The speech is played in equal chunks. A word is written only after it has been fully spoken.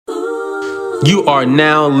You are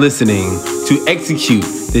now listening to Execute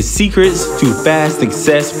the Secrets to Fast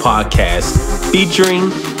Success podcast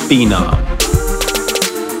featuring Phenom.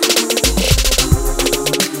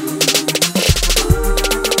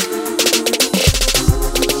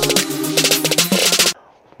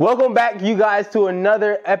 Welcome back, you guys, to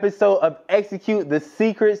another episode of Execute the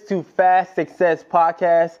Secrets to Fast Success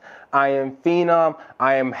podcast. I am Phenom.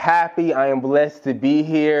 I am happy. I am blessed to be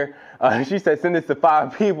here. She said send this to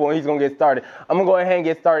 5 people and he's going to get started. I'm going to go ahead and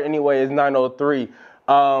get started anyway. It's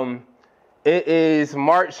 9:03. It is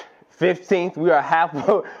March 15th. We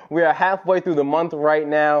are halfway through the month right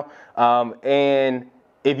now. And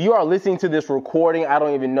if you are listening to this recording, I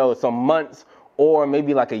don't even know, some months or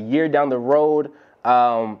maybe like a year down the road,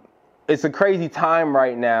 it's a crazy time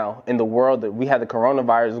right now in the world that we have the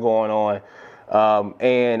coronavirus going on.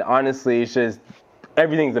 And honestly, it's just,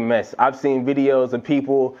 everything's a mess. I've seen videos of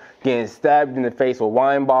people getting stabbed in the face with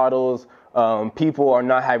wine bottles. People are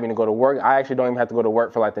not having to go to work. I actually don't even have to go to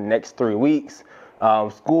work for like the next 3 weeks.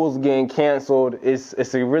 School's getting canceled.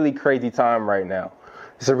 It's a really crazy time right now.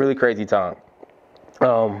 It's a really crazy time.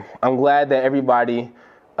 I'm glad that everybody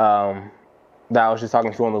that I was just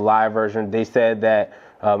talking to on the live version, they said that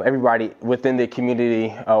everybody within the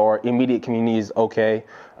community or immediate community is okay.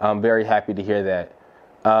 I'm very happy to hear that.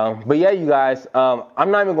 But yeah, you guys,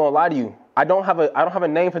 I'm not even gonna lie to you. I don't have a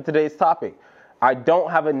name for today's topic. I'm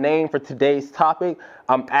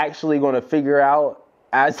actually gonna figure out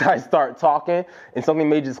as I start talking, and something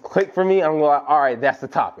may just click for me. I'm like, all right, that's the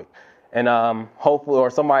topic. And hopefully, or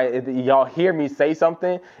somebody, if y'all hear me say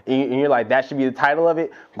something, and you're like, that should be the title of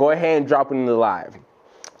it, go ahead and drop it in the live.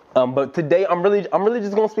 But today, I'm really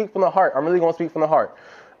just gonna speak from the heart. I'm really gonna speak from the heart.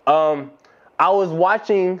 I was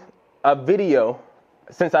watching a video.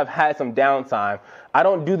 Since I've had some downtime, I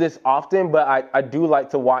don't do this often, but I do like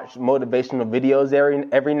to watch motivational videos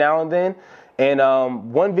every now and then.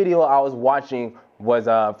 And one video I was watching was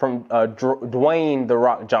from Dwayne "The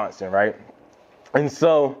Rock" Johnson, right? And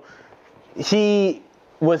so he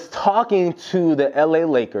was talking to the LA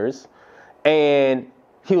Lakers, and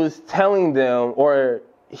he was telling them, or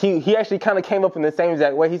he actually kind of came up in the same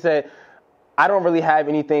exact way. He said, I don't really have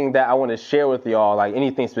anything that I want to share with y'all, like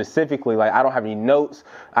anything specifically. Like, I don't have any notes.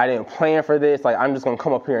 I didn't plan for this. Like, I'm just going to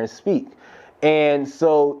come up here and speak. And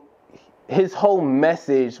so his whole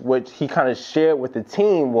message, which he kind of shared with the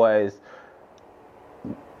team, was,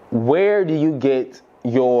 where do you get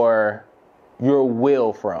your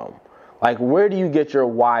will from? Like, where do you get your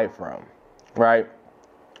why from, right?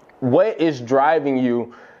 What is driving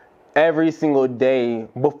you every single day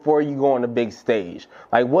before you go on the big stage?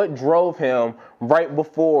 Like, what drove him right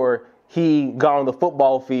before he got on the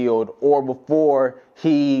football field, or before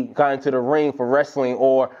he got into the ring for wrestling,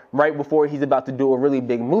 or right before he's about to do a really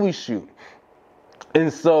big movie shoot?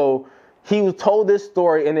 And so he was told this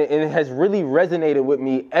story, and it has really resonated with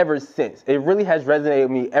me ever since. It really has resonated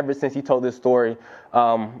with me ever since he told this story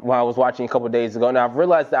when I was watching a couple of days ago. Now, I've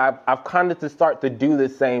realized that I've kind of to start to do the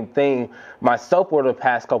same thing myself over the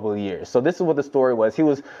past couple of years. So this is what the story was. He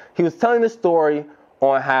was telling the story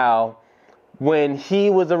on how when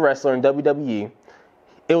he was a wrestler in WWE,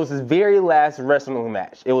 it was his very last wrestling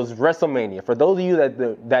match. It was WrestleMania. For those of you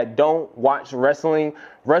that don't watch wrestling,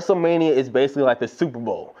 WrestleMania is basically like the Super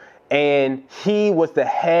Bowl. And he was the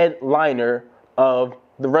headliner of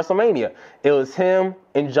the WrestleMania. It was him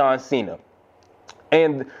and John Cena.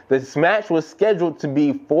 And this match was scheduled to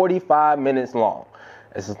be 45 minutes long.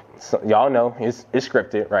 Y'all know, it's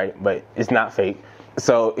scripted, right? But it's not fake.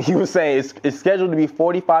 So he was saying it's scheduled to be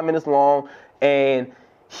 45 minutes long, and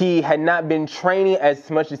he had not been training as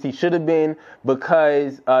much as he should have been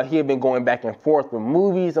because he had been going back and forth with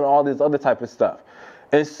movies and all this other type of stuff.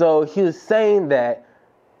 And so he was saying that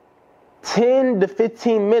 10 to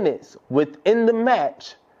 15 minutes within the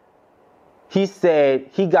match, he said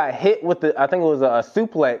he got hit with I think it was a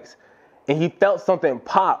suplex, and he felt something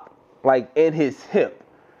pop like in his hip.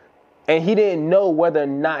 And he didn't know whether or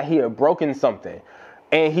not he had broken something.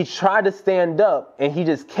 And he tried to stand up, and he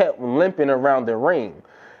just kept limping around the ring.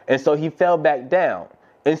 And so he fell back down.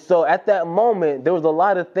 And so at that moment, there was a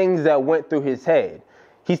lot of things that went through his head.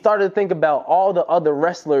 He started to think about all the other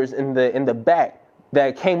wrestlers in the back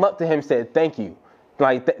that came up to him, said, thank you.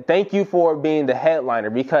 Like, thank you for being the headliner,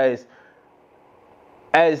 because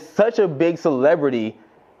as such a big celebrity,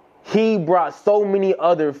 he brought so many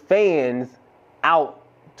other fans out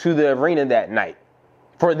to the arena that night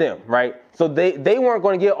for them, right? So they weren't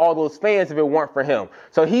going to get all those fans if it weren't for him.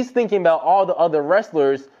 So he's thinking about all the other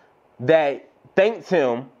wrestlers that thanked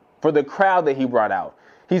him for the crowd that he brought out.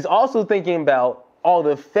 He's also thinking about all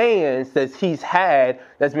the fans that he's had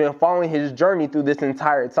that's been following his journey through this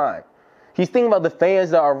entire time. He's thinking about the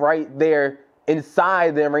fans that are right there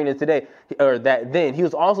inside the arena today, or that then. He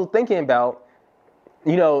was also thinking about,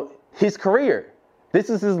 his career. This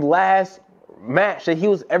is his last match that he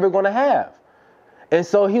was ever going to have. And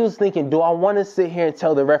so he was thinking, do I want to sit here and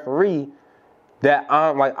tell the referee that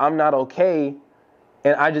I'm not okay,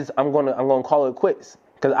 and I'm going to call it quits,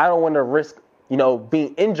 because I don't want to risk,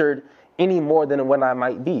 being injured any more than what I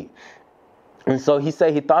might be. And so he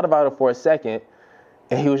said he thought about it for a second,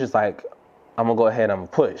 and he was just like, I'm going to go ahead, I'm going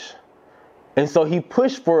to push. And so he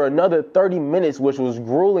pushed for another 30 minutes, which was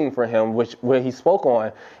grueling for him, where he spoke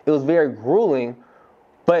on. It was very grueling,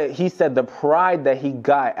 but he said the pride that he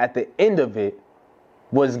got at the end of it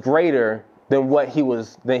was greater than what he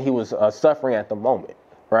was suffering at the moment,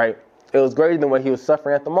 right? It was greater than what he was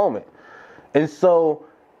suffering at the moment. And so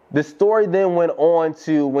the story then went on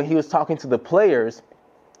to when he was talking to the players,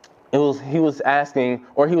 he was asking,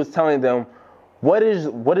 or he was telling them, what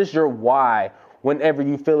is your why whenever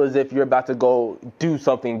you feel as if you're about to go do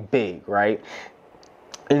something big, right?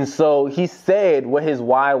 And so he said what his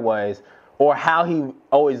why was, or how he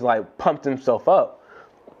always pumped himself up,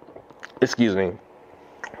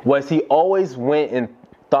 was he always went and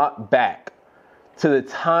thought back to the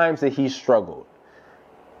times that he struggled.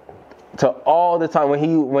 To all the time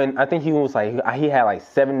when I think he was he had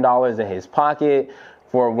 $7 in his pocket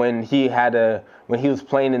for when he was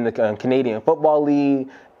playing in the Canadian Football League,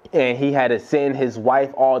 and he had to send his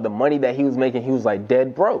wife all the money that he was making. He was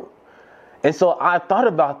dead broke. And so I thought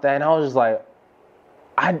about that, and I was just like,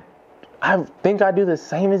 I think I do the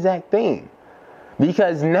same exact thing.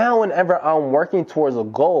 Because now whenever I'm working towards a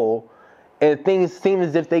goal and things seem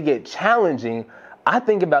as if they get challenging, I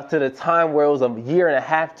think about to the time where it was a year and a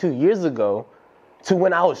half, 2 years ago, to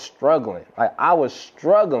when I was struggling. I was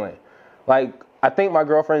struggling. I think my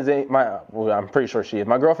girlfriend's I'm pretty sure she is.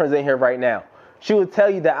 My girlfriend's in here right now. She would tell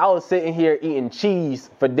you that I was sitting here eating cheese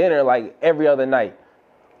for dinner every other night.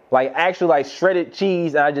 Actually shredded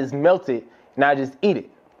cheese, and I just melt it and I just eat it.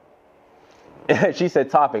 She said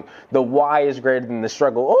topic, the why is greater than the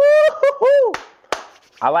struggle. Ooh,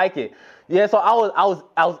 I like it. Yeah, so I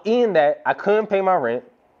was eating that. I couldn't pay my rent.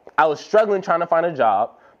 I was struggling trying to find a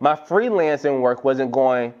job. My freelancing work wasn't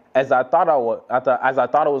going as I thought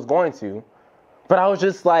it was going to. But I was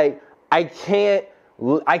just I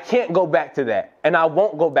can't go back to that, and I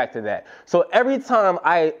won't go back to that. So every time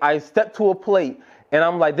I step to a plate and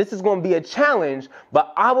I'm like, this is going to be a challenge,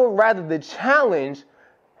 but I would rather the challenge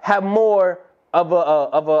have more of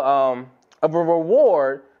a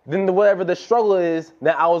reward than whatever the struggle is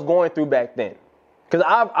that I was going through back then. Because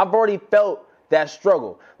I've already felt that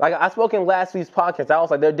struggle. I spoke in last week's podcast, I was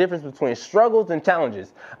like, there's a difference between struggles and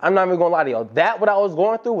challenges. I'm not even going to lie to y'all. What I was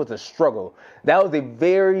going through was a struggle. That was a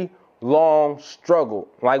very long struggle.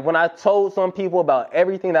 When I told some people about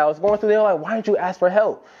everything that I was going through, they were like, why didn't you ask for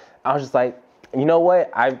help? I was just like, you know what?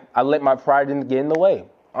 I let my pride get in the way.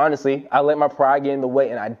 Honestly, I let my pride get in the way,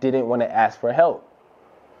 and I didn't want to ask for help.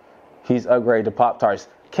 He's upgraded to Pop-Tarts.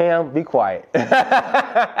 Cam, be quiet.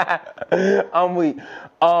 I'm weak.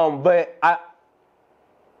 But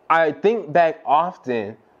I think back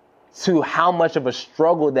often to how much of a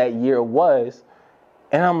struggle that year was,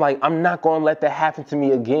 and I'm like, I'm not going to let that happen to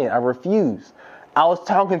me again. I refuse. I was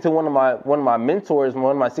talking to one of my mentors,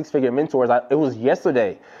 one of my six-figure mentors. It was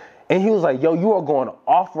yesterday, and he was like, "Yo, you are going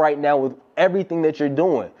off right now with everything that you're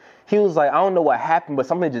doing." He was like, "I don't know what happened, but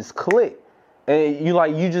something just clicked, and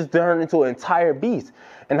you just turned into an entire beast."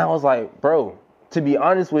 And I was like, "Bro, to be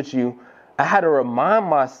honest with you, I had to remind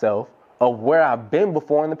myself of where I've been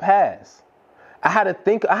before in the past. I had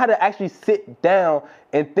to actually sit down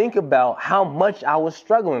and think about how much I was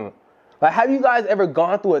struggling." Have you guys ever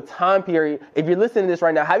gone through a time period? If you're listening to this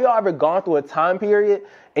right now, have y'all ever gone through a time period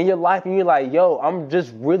in your life and you're like, yo, I'm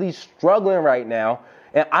just really struggling right now,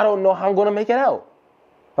 and I don't know how I'm going to make it out?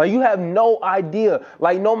 You have no idea.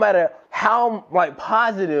 No matter how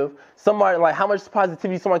positive somebody, how much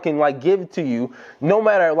positivity someone can give to you, no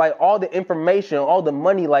matter all the information, all the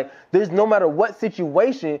money, there's no matter what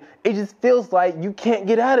situation, it just feels like you can't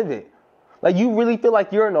get out of it. You really feel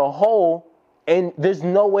like you're in a hole and there's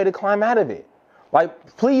no way to climb out of it.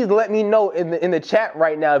 Please let me know in the chat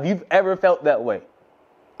right now if you've ever felt that way.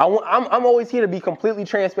 I'm always here to be completely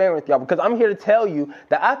transparent with y'all, because I'm here to tell you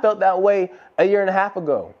that I felt that way a year and a half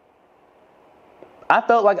ago. I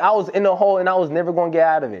felt like I was in a hole and I was never going to get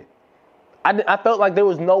out of it. I felt like there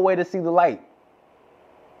was no way to see the light.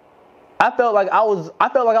 I felt like I was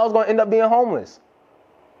going to end up being homeless.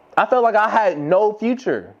 I felt like I had no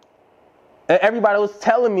future. And everybody was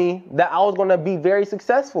telling me that I was going to be very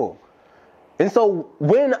successful. And so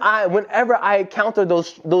whenever I encounter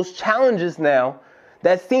those challenges now,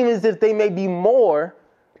 that seem as if they may be more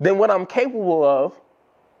than what I'm capable of,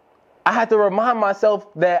 I have to remind myself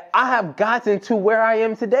that I have gotten to where I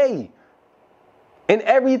am today. And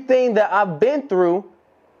everything that I've been through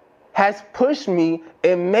has pushed me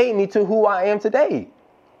and made me to who I am today.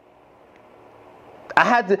 I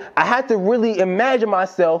had to really imagine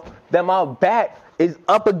myself that my back is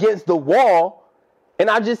up against the wall and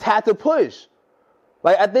I just had to push.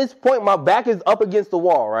 Like at this point, my back is up against the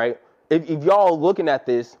wall, right? If y'all looking at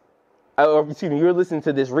this, or excuse me, you're listening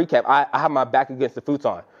to this recap, I have my back against the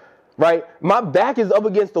futon, right? My back is up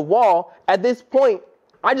against the wall. At this point,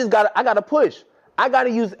 I gotta push. I gotta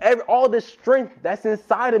use all the strength that's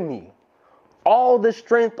inside of me. All the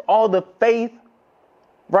strength, all the faith,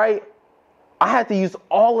 right? I had to use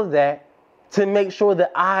all of that to make sure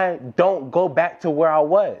that I don't go back to where I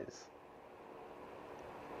was.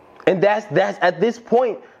 And that's at this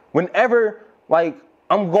point, whenever like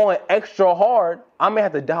I'm going extra hard, I may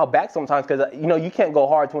have to dial back sometimes because you can't go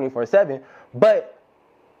hard 24/7, but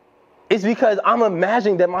it's because I'm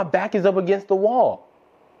imagining that my back is up against the wall.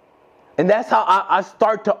 And that's how I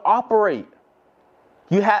start to operate.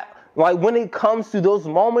 You have, like, when it comes to those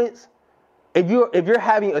moments, if you're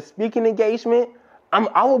having a speaking engagement,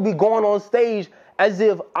 I will be going on stage as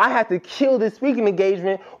if I had to kill this speaking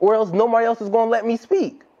engagement or else nobody else is going to let me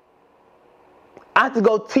speak. I have to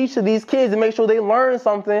go teach to these kids and make sure they learn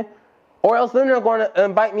something or else they're not going to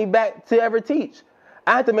invite me back to ever teach.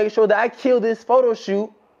 I have to make sure that I kill this photo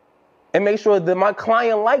shoot and make sure that my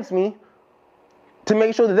client likes me to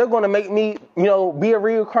make sure that they're going to make me, be a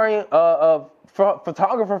recurring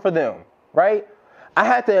photographer for them, right? I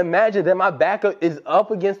had to imagine that my back is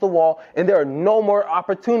up against the wall and there are no more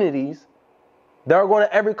opportunities that are going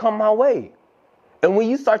to ever come my way. And when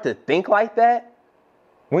you start to think like that,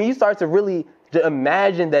 when you start to really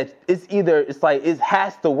imagine that it's like it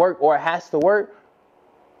has to work or it has to work,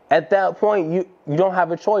 at that point, you don't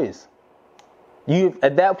have a choice.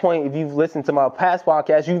 At that point, if you've listened to my past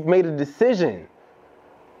podcasts, you've made a decision.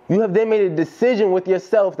 You have then made a decision with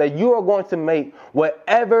yourself that you are going to make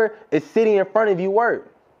whatever is sitting in front of you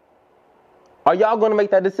work. Are y'all going to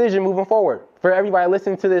make that decision moving forward? For everybody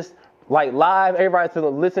listening to this like live, everybody to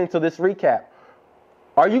listen to this recap.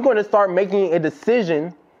 Are you going to start making a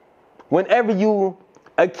decision whenever you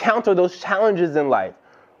encounter those challenges in life?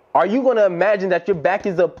 Are you going to imagine that your back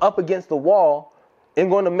is up against the wall and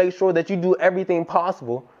going to make sure that you do everything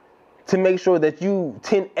possible to make sure that you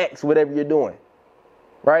 10x whatever you're doing?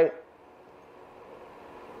 Right?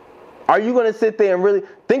 Are you going to sit there and really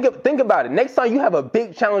think about it? Next time you have a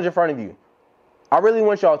big challenge in front of you, I really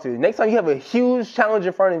want y'all to. Next time you have a huge challenge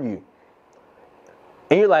in front of you,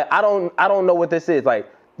 and you're like, I don't know what this is.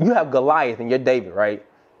 Like, you have Goliath and you're David, right?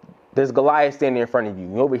 There's Goliath standing in front of you.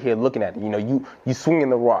 You're over here looking at it. You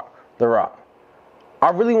swinging the rock. I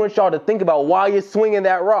really want y'all to think about while you're swinging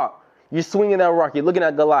that rock. You're swinging that rock. You're looking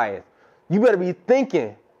at Goliath. You better be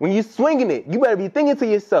thinking. When you're swinging it, you better be thinking to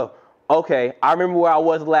yourself, okay, I remember where I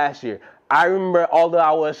was last year. I remember although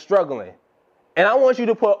I was struggling. And I want you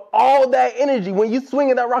to put all that energy when you're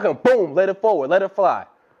swinging that rock and boom, let it forward, let it fly.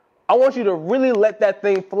 I want you to really let that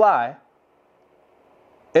thing fly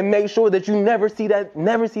and make sure that you never see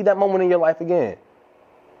that moment in your life again.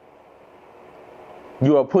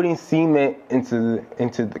 You are putting cement into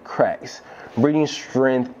the cracks, bringing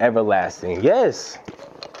strength everlasting. Yes.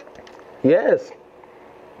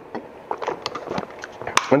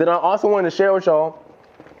 And then I also wanted to share with y'all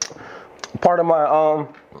part of my,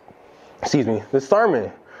 the sermon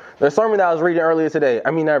that I was reading earlier today. I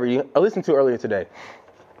listened to earlier today.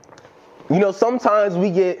 Sometimes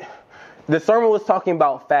the sermon was talking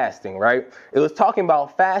about fasting, right? It was talking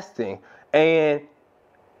about fasting, and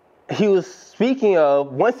he was speaking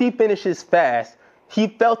of, once he finished his fast, he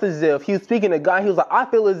felt as if, he was speaking to God, he was like, I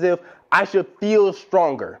feel as if I should feel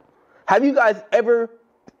stronger. Have you guys ever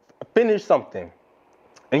finished something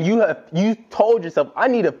and you told yourself, I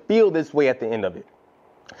need to feel this way at the end of it?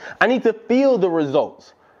 I need to feel the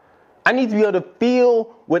results. I need to be able to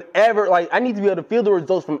feel I need to be able to feel the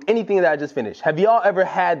results from anything that I just finished. Have y'all ever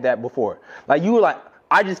had that before? Like, you were like,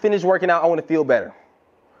 I just finished working out, I want to feel better.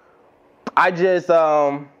 I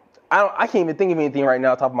can't even think of anything right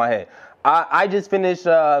now off the top of my head. I just finished,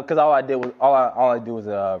 because all I do was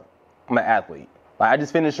I'm an athlete. Like, I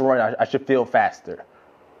just finished a run, I should feel faster.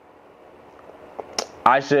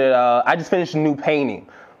 I just finished a new painting.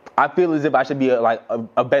 I feel as if I should be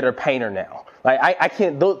a better painter now. Like, I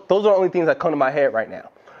can't, those are the only things that come to my head right now.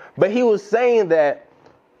 But he was saying that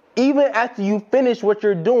even after you finish what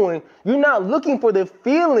you're doing, you're not looking for the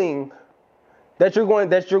feeling that you're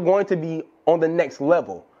going to be on the next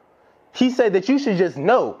level. He said that you should just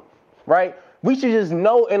know, right? we should just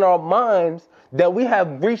know in our minds that we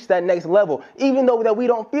have reached that next level, even though that we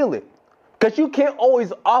don't feel it. Because you can't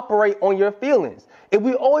always operate on your feelings. If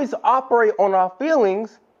we always operate on our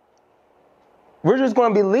feelings, we're just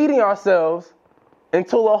going to be leading ourselves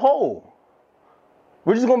into a hole.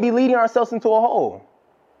 We're just going to be leading ourselves into a hole.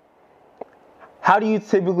 How do you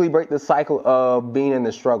typically break the cycle of being in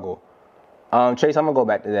the struggle? Chase, I'm going to go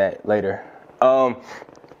back to that later.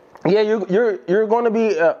 Yeah, you're going to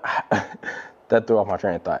be... that threw off my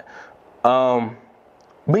train of thought.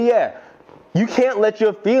 But yeah, you can't let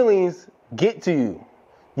your feelings get to you.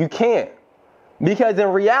 You can't. Because in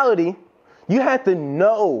reality, you have to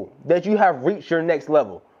know that you have reached your next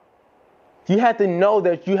level. You have to know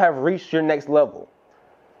that you have reached your next level.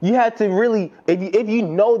 You have to really, if you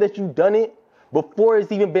know that you've done it before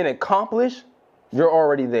it's even been accomplished, you're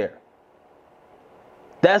already there.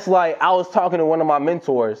 That's like, I was talking to one of my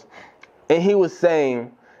mentors, and he was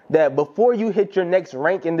saying that before you hit your next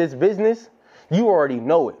rank in this business, you already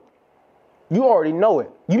know it. You already know it.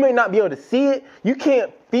 You may not be able to see it. You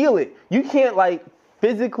can't feel it. You can't like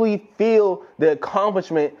physically feel the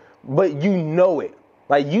accomplishment, but you know it.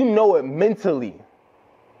 Like you know it mentally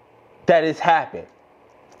that it's happened.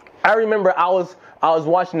 I remember I was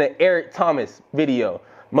watching the Eric Thomas video,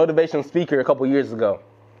 motivational speaker, a couple years ago.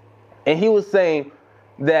 And he was saying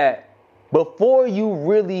that before you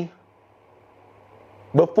really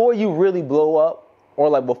blow up, or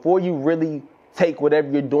like before you really take whatever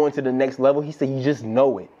you're doing to the next level, he said you just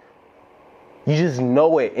know it. You just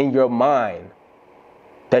know it in your mind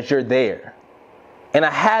that you're there. And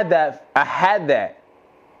I had that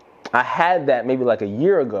maybe like a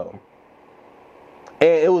year ago. And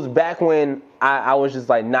it was back when I was just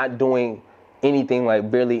like not doing anything, like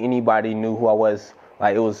barely anybody knew who I was.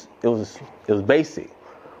 Like it was basic.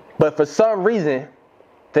 But for some reason,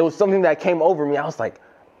 there was something that came over me. I was like,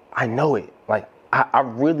 I know it. Like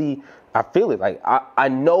I feel it. Like I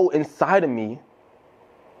know inside of me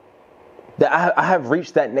that I have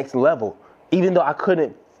reached that next level, even though I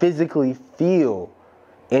couldn't physically feel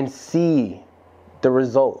and see the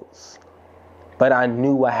results. But I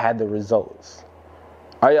knew I had the results.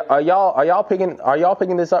 Are y'all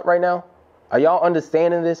picking this up right now? Are y'all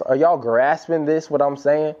understanding this? Are y'all grasping this, what I'm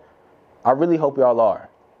saying? I really hope y'all are.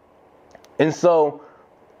 And so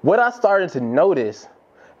what I started to notice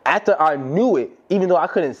after I knew it, even though I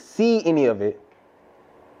couldn't see any of it,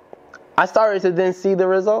 I started to then see the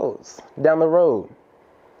results down the road.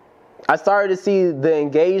 I started to see the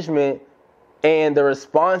engagement and the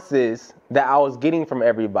responses that I was getting from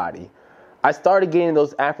everybody. I started getting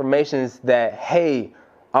those affirmations that, hey,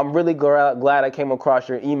 I'm really glad I came across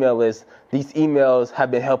your email list. These emails have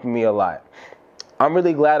been helping me a lot. I'm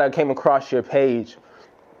really glad I came across your page.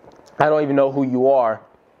 I don't even know who you are,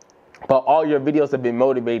 but all your videos have been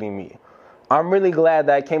motivating me. I'm really glad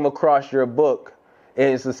that I came across your book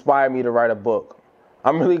and it's inspired me to write a book.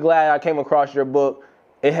 I'm really glad I came across your book.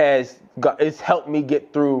 It's helped me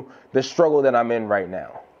get through the struggle that I'm in right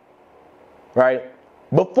now. Right?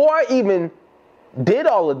 Before I even did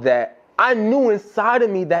all of that, I knew inside of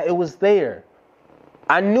me that it was there.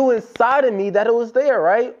 I knew inside of me that it was there,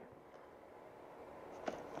 right?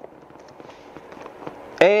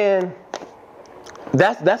 And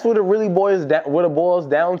that's what it really boils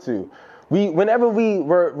down to. Whenever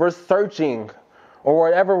we're searching, or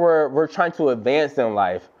whatever we're trying to advance in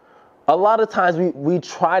life, a lot of times we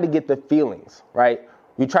try to get the feelings, right?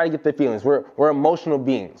 We try to get the feelings. We're emotional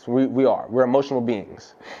beings. We're emotional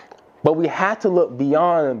beings. But we have to look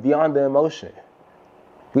beyond the emotion.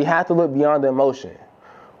 We have to look beyond the emotion.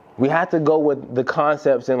 We have to go with the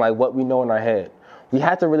concepts and like what we know in our head. We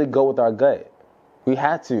have to really go with our gut. We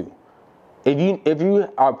have to. If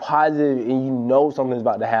you are positive and you know something's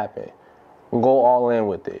about to happen, go all in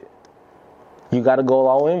with it. You got to go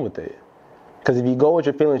all in with it. Because if you go with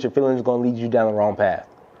your feelings are going to lead you down the wrong path.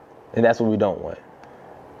 And that's what we don't want.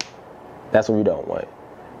 That's what we don't want.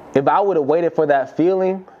 If I would have waited for that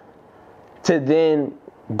feeling to then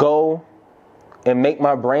go and make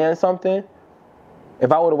my brand something,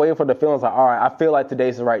 if I would have waited for the feelings like, all right, I feel like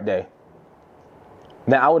today's the right day,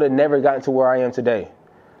 then I would have never gotten to where I am today.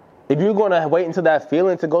 If you're going to wait until that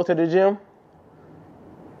feeling to go to the gym,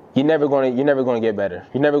 you're never going to get better.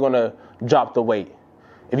 You're never going to drop the weight.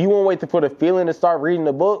 If you want to wait for the feeling to start reading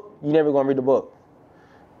the book, you're never going to read the book.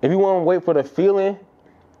 If you want to wait for the feeling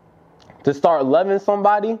to start loving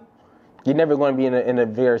somebody, you're never going to be in a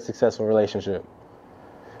very successful relationship.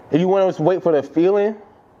 If you want to wait for the feeling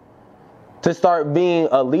to start being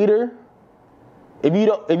a leader, if you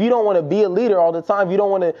don't want to be a leader all the time,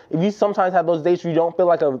 if you sometimes have those days where you don't feel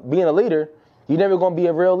like being a leader, you're never going to be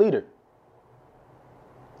a real leader.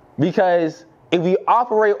 Because If we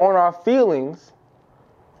operate on our feelings,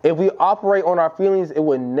 it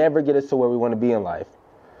would never get us to where we want to be in life.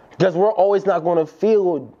 Because we're always not going to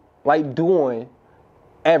feel like doing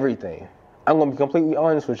everything. I'm going to be completely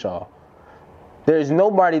honest with y'all. There's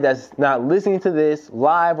nobody that's not listening to this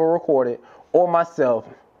live or recorded, or myself,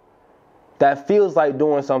 that feels like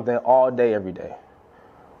doing something all day, every day.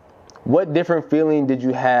 What different feeling did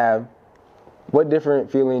you have? What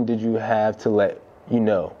different feeling did you have to let you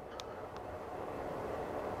know?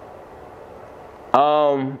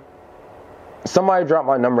 Somebody drop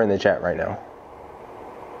my number in the chat right now.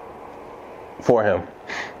 For him.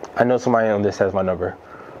 I know somebody on this has my number.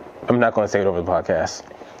 I'm not going to say it over the podcast.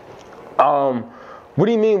 What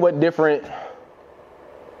do you mean, what different...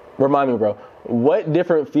 Remind me, bro. What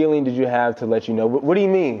different feeling did you have to let you know? What do you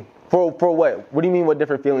mean? For what? What do you mean, what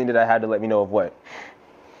different feeling did I have to let me know of what?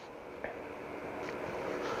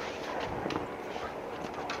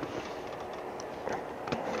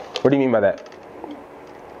 What do you mean by that?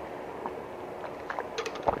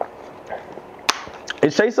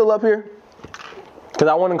 Is Shay still up here? Because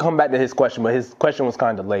I want to come back to his question, but his question was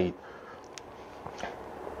kind of delayed.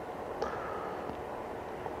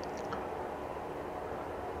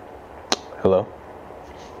 Hello?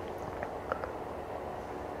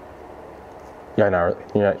 Y'all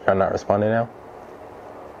not responding now?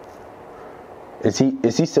 Is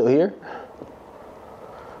he still here?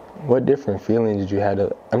 What different feeling did you have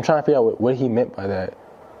to... I'm trying to figure out what he meant by that.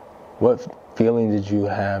 What feeling did you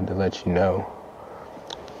have to let you know?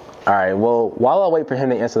 All right, well, while I wait for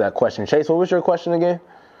him to answer that question, Chase, what was your question again?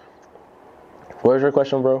 What was your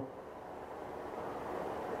question, bro?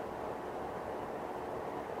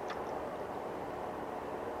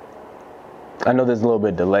 I know there's a little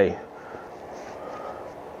bit of delay.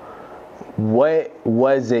 What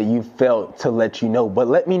was it you felt to let you know? But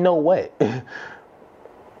let me know what?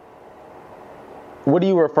 What are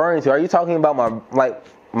you referring to? Are you talking about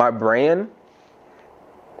my brand?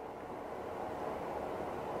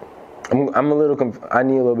 I'm a little I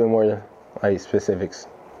need a little bit more specifics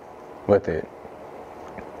with it.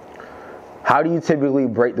 How do you typically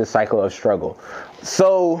break the cycle of struggle?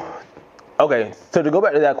 So to go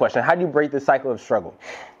back to that question, how do you break the cycle of struggle?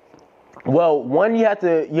 Well, one, you have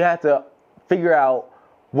to figure out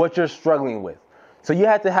what you're struggling with. So you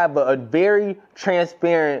have to have a very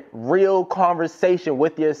transparent, real conversation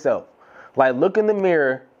with yourself. Like, look in the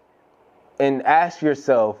mirror and ask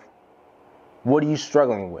yourself, what are you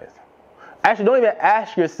struggling with? Actually, don't even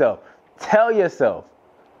ask yourself. Tell yourself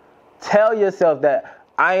that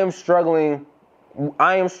I am struggling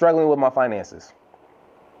with my finances.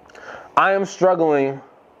 I am struggling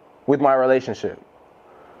with my relationship.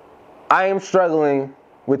 I am struggling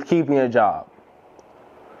with keeping a job.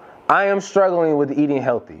 I am struggling with eating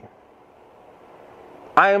healthy.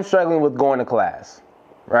 I am struggling with going to class,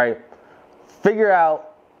 right? Figure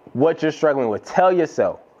out what you're struggling with. Tell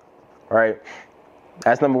yourself, right?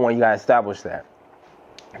 That's number one. You got to establish that.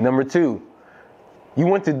 Number two, you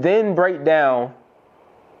want to then break down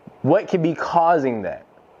what could be causing that.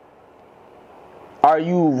 Are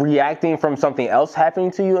you reacting from something else happening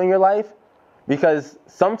to you in your life? Because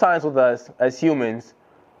sometimes with us as humans,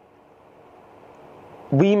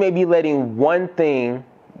 we may be letting one thing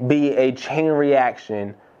be a chain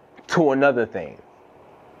reaction to another thing.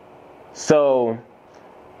 So,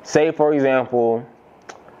 say for example,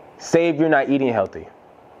 if you're not eating healthy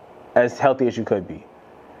as you could be.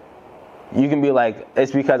 You can be like,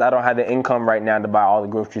 it's because I don't have the income right now to buy all the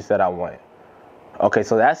groceries that I want. Okay,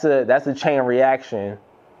 so that's a chain reaction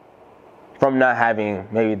from not having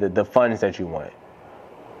maybe the funds that you want.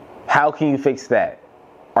 How can you fix that?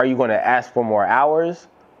 Are you going to ask for more hours?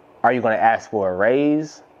 Are you going to ask for a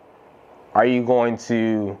raise? Are you going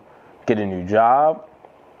to get a new job?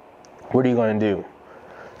 What are you going to do?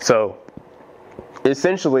 So,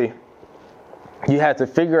 essentially, you have to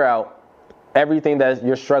figure out everything that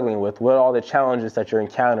you're struggling with, what are all the challenges that you're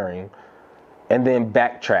encountering, and then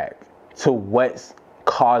backtrack to what's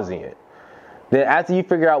causing it. Then after you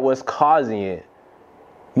figure out what's causing it,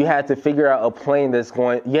 you have to figure out a plan that's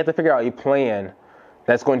going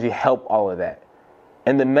to help all of that.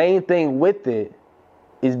 And the main thing with it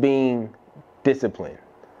is being disciplined.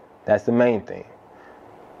 That's the main thing.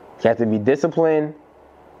 You have to be disciplined,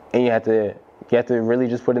 and you have to really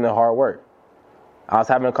just put in the hard work. I was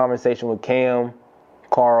having a conversation with Cam,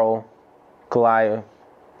 Carl, Kalaya,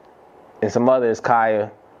 and some others,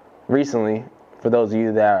 Kaya, recently. For those of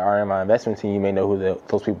you that are in my investment team, you may know who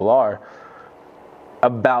those people are,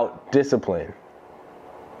 about discipline.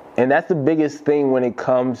 And that's the biggest thing when it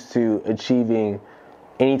comes to achieving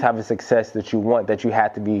any type of success that you want, that you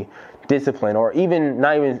have to be discipline, or even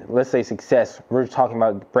not even, let's say, success. We're talking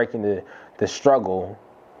about breaking the struggle,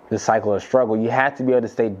 the cycle of struggle. You have to be able to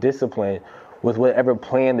stay disciplined with whatever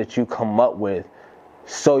plan that you come up with,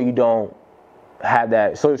 so you don't have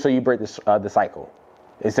that, so you break the cycle,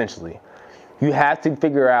 essentially. You have to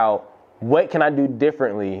figure out, what can I do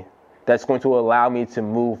differently that's going to allow me to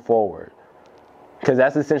move forward? Because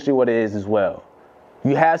that's essentially what it is as well.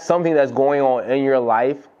 You have something that's going on in your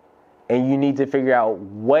life, and you need to figure out,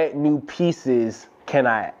 what new pieces can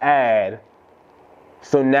I add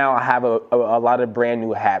so now I have a lot of brand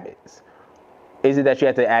new habits. Is it that you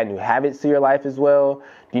have to add new habits to your life as well?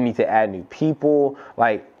 Do you need to add new people?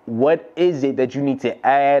 Like, what is it that you need to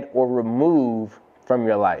add or remove from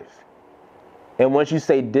your life? And once you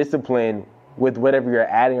stay disciplined with whatever you're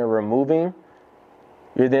adding or removing,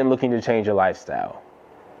 you're then looking to change your lifestyle.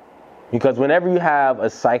 Because whenever you have a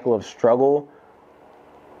cycle of struggle,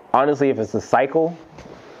 honestly, if it's a cycle,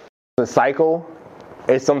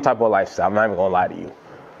 it's some type of lifestyle. I'm not even gonna lie to you.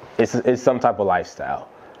 It's some type of lifestyle.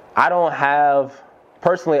 I don't have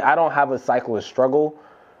a cycle of struggle.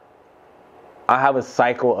 I have a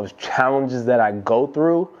cycle of challenges that I go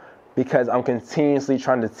through, because I'm continuously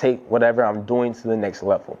trying to take whatever I'm doing to the next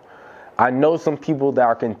level. I know some people that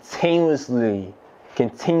are continuously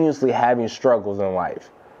having struggles in life.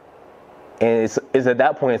 And it's at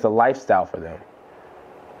that point, it's a lifestyle for them.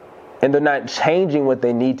 And they're not changing what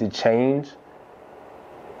they need to change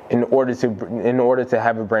in order to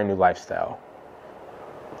have a brand new lifestyle.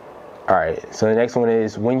 All right, so the next one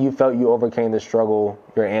is, when you felt you overcame the struggle,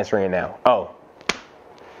 you're answering it now. Oh,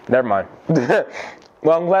 never mind.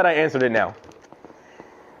 Well, I'm glad I answered it now.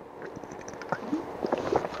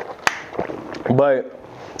 But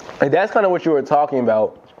that's kind of what you were talking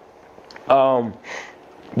about.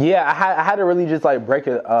 Yeah, I had to really just like break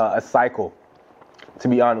a cycle, to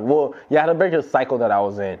be honest. Well, yeah, I had to break a cycle that I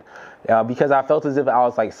was in, because I felt as if I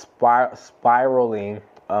was like spiraling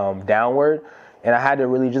downward, and I had to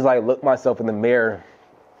really just like look myself in the mirror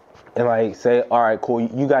and like say, all right, cool,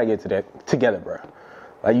 you gotta get together, bro.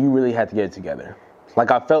 Like, you really had to get it together. Like,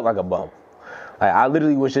 I felt like a bum. Like, I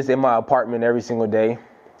literally was just in my apartment every single day,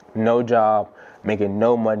 no job, making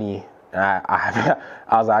no money. And I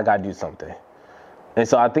was like, I gotta do something. And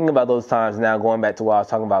so I think about those times now, going back to what I was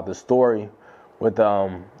talking about, the story with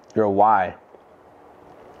your why.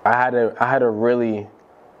 I had to really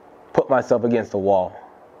put myself against the wall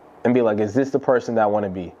and be like, is this the person that I want to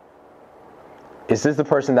be? Is this the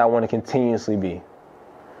person that I want to continuously be?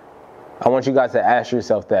 I want you guys to ask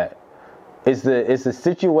yourself that. Is the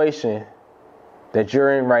situation that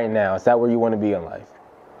you're in right now, is that where you want to be in life?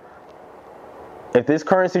 If this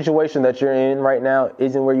current situation that you're in right now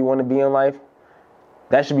isn't where you want to be in life,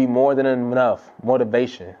 that should be more than enough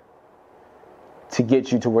motivation to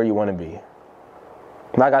get you to where you want to be.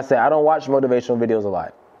 Like I said, I don't watch motivational videos a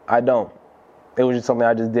lot. I don't. It was just something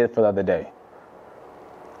I just did for the other day.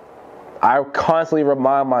 I constantly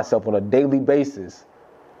remind myself on a daily basis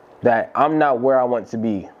that I'm not where I want to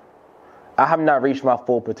be. I have not reached my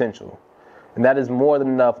full potential. And that is more than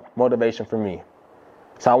enough motivation for me.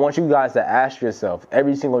 So I want you guys to ask yourself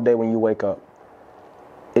every single day when you wake up,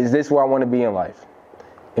 is this where I want to be in life?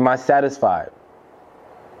 Am I satisfied?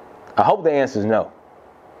 I hope the answer is no.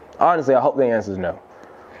 Honestly, I hope the answer is no.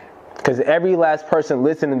 Because every last person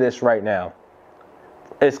listening to this right now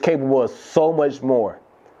is capable of so much more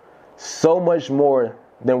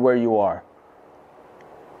than where you are.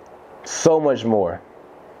 So much more.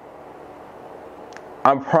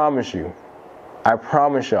 I promise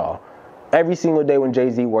y'all, every single day when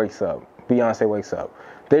Jay-Z wakes up, Beyonce wakes up,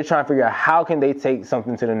 they're trying to figure out how can they take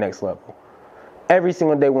something to the next level. Every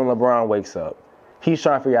single day when LeBron wakes up, he's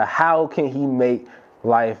trying to figure out how can he make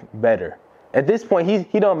life better. At this point,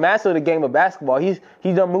 he done mastered the game of basketball. He's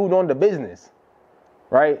done moved on to business,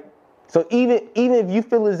 right? So even if you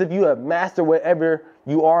feel as if you have mastered whatever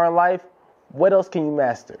you are in life, what else can you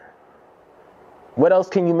master? What else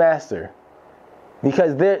can you master?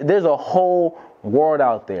 Because there's a whole world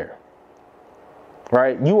out there,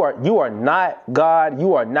 right? You are not God.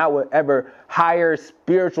 You are not whatever higher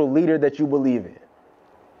spiritual leader that you believe in.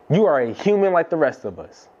 You are a human like the rest of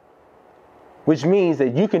us, which means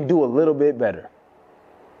that you can do a little bit better.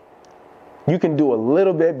 You can do a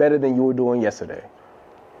little bit better than you were doing yesterday,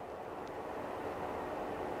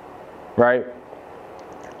 right?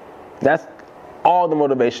 That's all the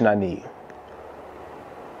motivation I need.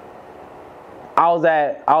 I was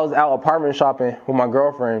out apartment shopping with my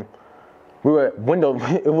girlfriend. We were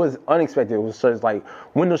it was unexpected. It was just like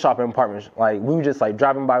window shopping apartments. Like, we were just like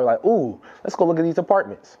driving by, we're like, ooh, let's go look at these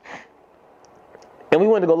apartments. And we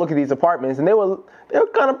went to go look at these apartments, and they were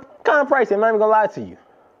kind of pricey. I'm not even gonna lie to you.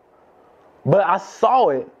 But I saw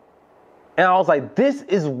it and I was like, this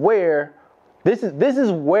is where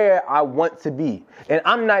I want to be. And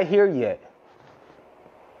I'm not here yet.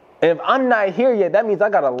 And if I'm not here yet, that means I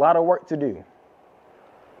got a lot of work to do.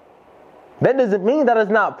 That doesn't mean that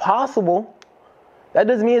it's not possible. That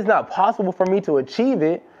doesn't mean it's not possible for me to achieve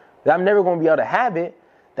it, that I'm never going to be able to have it.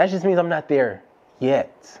 That just means I'm not there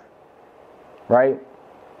yet. Right?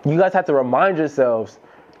 You guys have to remind yourselves,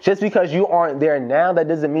 just because you aren't there now, that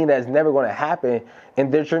doesn't mean that it's never going to happen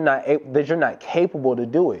and that you're not capable to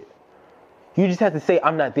do it. You just have to say,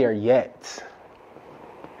 I'm not there yet.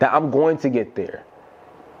 That I'm going to get there.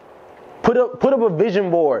 Put up a vision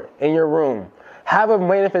board in your room. Have a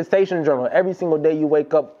manifestation journal. Every single day you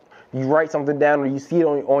wake up, you write something down or you see it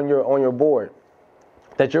on your board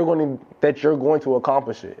that you're going to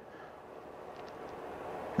accomplish it.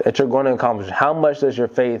 That you're going to accomplish it. How much does your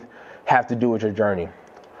faith have to do with your journey?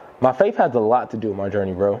 My faith has a lot to do with my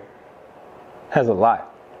journey, bro. It has a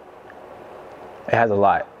lot. It has a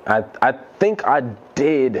lot. I think I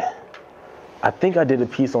did a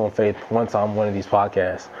piece on faith one time on one of these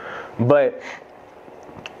podcasts. But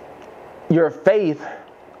your faith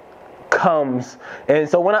comes, and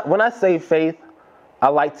so when I say faith, I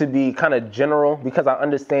like to be kind of general because I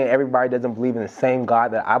understand everybody doesn't believe in the same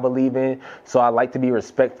God that I believe in. So I like to be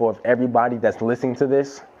respectful of everybody that's listening to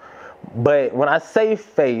this. But when I say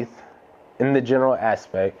faith in the general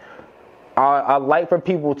aspect, I like for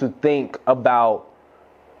people to think about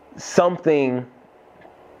something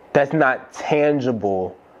that's not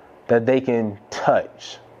tangible that they can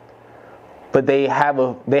touch. But they have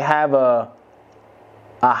a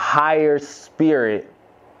higher spirit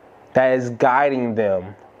that is guiding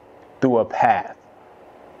them through a path,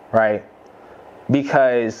 right?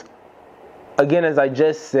 Because, again, as I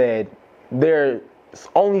just said, there's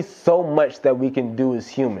only so much that we can do as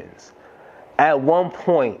humans. At one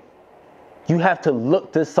point, you have to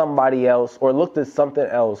look to somebody else or look to something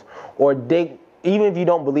else or dig, even if you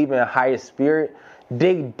don't believe in a higher spirit,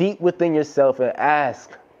 dig deep within yourself and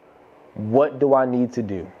ask, what do I need to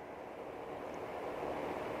do?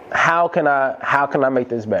 How can I make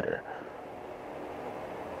this better?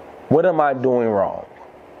 What am I doing wrong?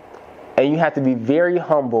 And you have to be very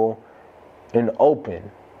humble and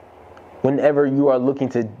open whenever you are looking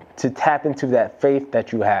to tap into that faith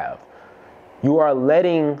that you have. You are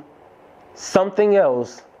letting something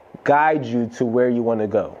else guide you to where you want to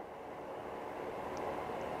go.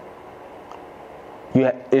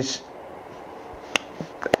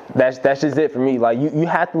 That's just it for me. Like you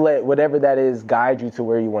have to let whatever that is guide you to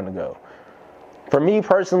where you want to go. For me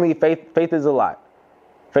personally, faith is a lot.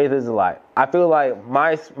 Faith is a lot. I feel like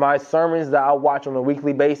my sermons that I watch on a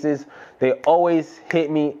weekly basis, they always hit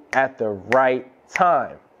me at the right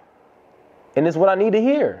time. And it's what I need to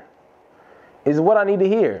hear. It's what I need to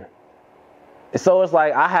hear. And so it's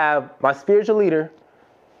like I have my spiritual leader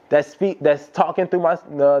that's talking through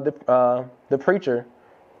the preacher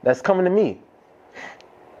that's coming to me.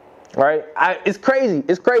 Right? It's crazy.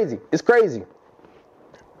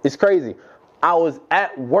 I was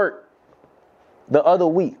at work the other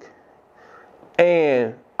week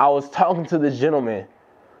and I was talking to this gentleman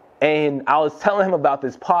and I was telling him about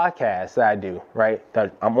this podcast that I do, right?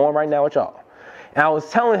 That I'm on right now with y'all. And I was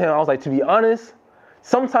telling him, I was like, to be honest,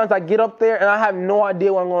 sometimes I get up there and I have no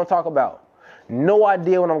idea what I'm going to talk about. No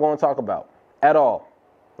idea what I'm going to talk about at all.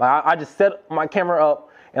 Like I just set my camera up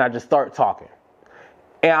and I just start talking.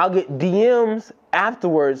 And I'll get DMs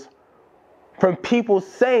afterwards from people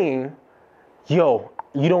saying, yo,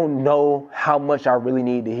 you don't know how much I really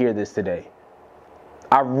need to hear this today.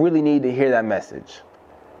 I really need to hear that message.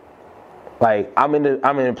 Like, I'm in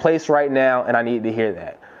a place right now and I need to hear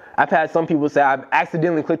that. I've had some people say, I've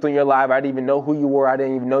accidentally clicked on your live. I didn't even know who you were. I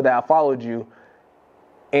didn't even know that I followed you.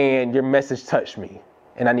 And your message touched me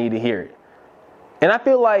and I need to hear it. And I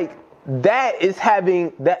feel like that is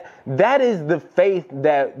the faith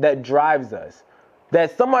that drives us.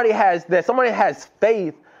 That somebody has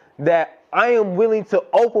faith that I am willing to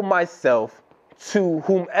open myself to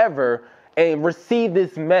whomever and receive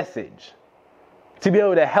this message to be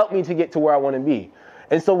able to help me to get to where I want to be.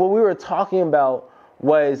 And so what we were talking about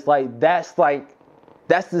was that's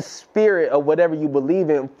the spirit of whatever you believe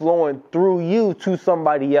in flowing through you to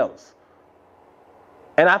somebody else.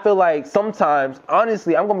 And I feel like sometimes,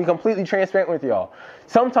 honestly, I'm going to be completely transparent with y'all.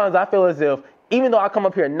 Sometimes I feel as if, even though I come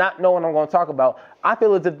up here not knowing what I'm going to talk about, I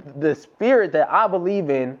feel as if the spirit that I believe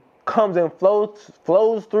in comes and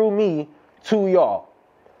flows through me to y'all.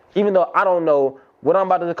 Even though I don't know what I'm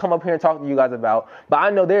about to come up here and talk to you guys about, but I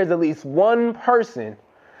know there's at least one person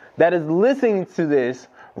that is listening to this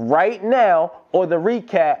right now or the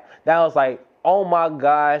recap that was like, oh my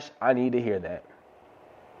gosh, I need to hear that.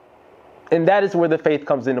 And that is where the faith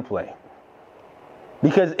comes into play.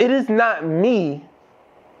 Because it is not me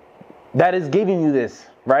that is giving you this,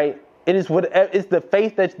 right? It's the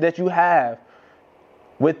faith that you have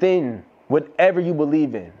within whatever you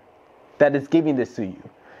believe in that is giving this to you.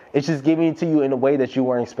 It's just giving it to you in a way that you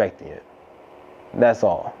weren't expecting it. That's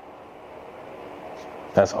all.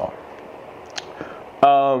 That's all.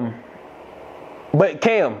 But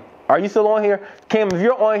Cam, are you still on here? Cam, if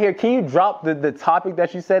you're on here, can you drop the topic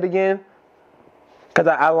that you said again? Because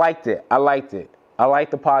I liked it. I liked it. I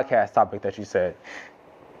liked the podcast topic that you said.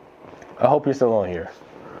 I hope you're still on here.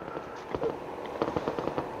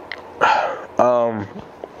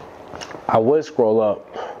 I would scroll up,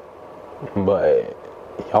 but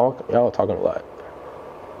y'all talking a lot.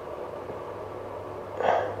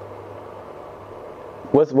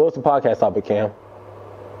 What's the podcast topic, Cam?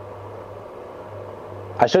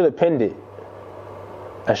 I should have pinned it.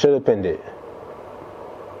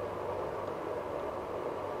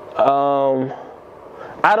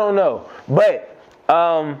 I don't know, but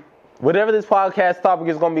whatever this podcast topic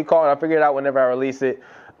is going to be called, I'll figure it out whenever I release it.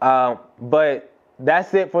 But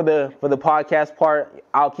that's it for the podcast part.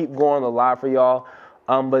 I'll keep going live for y'all.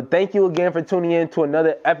 But thank you again for tuning in to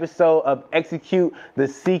another episode of Execute the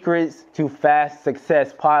Secrets to Fast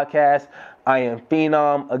Success podcast. I am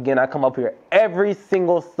Phenom. Again, I come up here every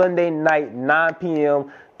single Sunday night, 9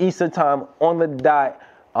 p.m. Eastern time on the dot.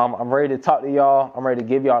 I'm ready to talk to y'all. I'm ready to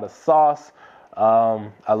give y'all the sauce.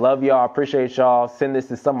 I love y'all. I appreciate y'all. Send this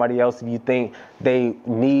to somebody else if you think they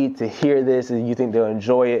need to hear this and you think they'll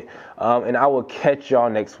enjoy it. And I will catch y'all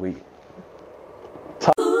next week.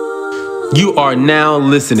 You are now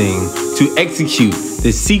listening to Execute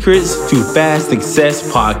the Secrets to Fast Success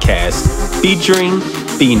podcast featuring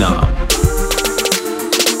Phenom.